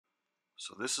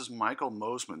So this is Michael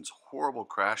Mosiman's horrible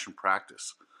crash in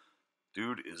practice.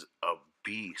 Dude is a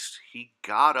beast. He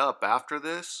got up after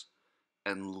this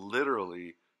and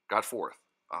literally got fourth.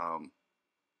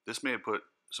 This may have put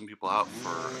some people out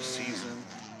for a season.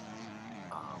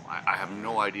 I have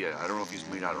no idea. I don't know if he's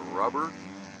made out of rubber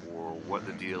or what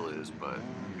the deal is, but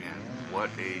man,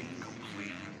 what a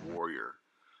complete warrior.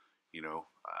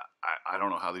 I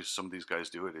don't know how some of these guys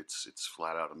do it. It's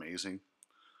flat out amazing.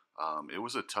 It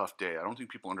was a tough day. I don't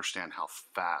think people understand how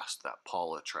fast that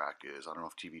Paula track is. I don't know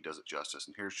if TV does it justice.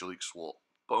 And here's Swoll.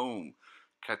 Boom.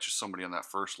 Catches somebody on that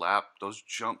first lap. Those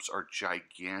jumps are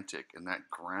gigantic. And that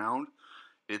ground,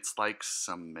 it's like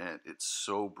cement. It's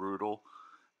so brutal.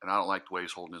 And I don't like the way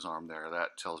he's holding his arm there.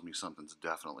 That tells me something's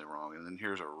definitely wrong. And then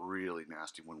here's a really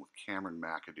nasty one with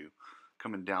Mcadoo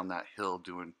coming down that hill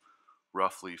doing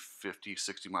roughly 50,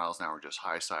 60 miles an hour, just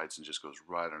high sides, and just goes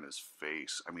right on his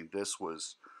face. I mean, this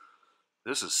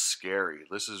is scary.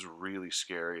 This is really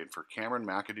scary. And for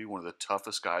Mcadoo, one of the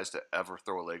toughest guys to ever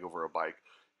throw a leg over a bike,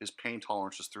 his pain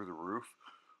tolerance is through the roof.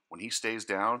 When he stays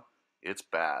down, it's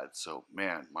bad. So,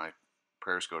 man, my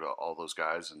prayers go to all those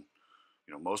guys. And,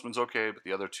 Mosiman's okay, but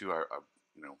the other two are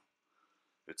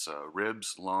it's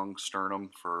ribs, lung, sternum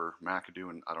for Mcadoo,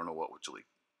 and I don't know what with Jalek.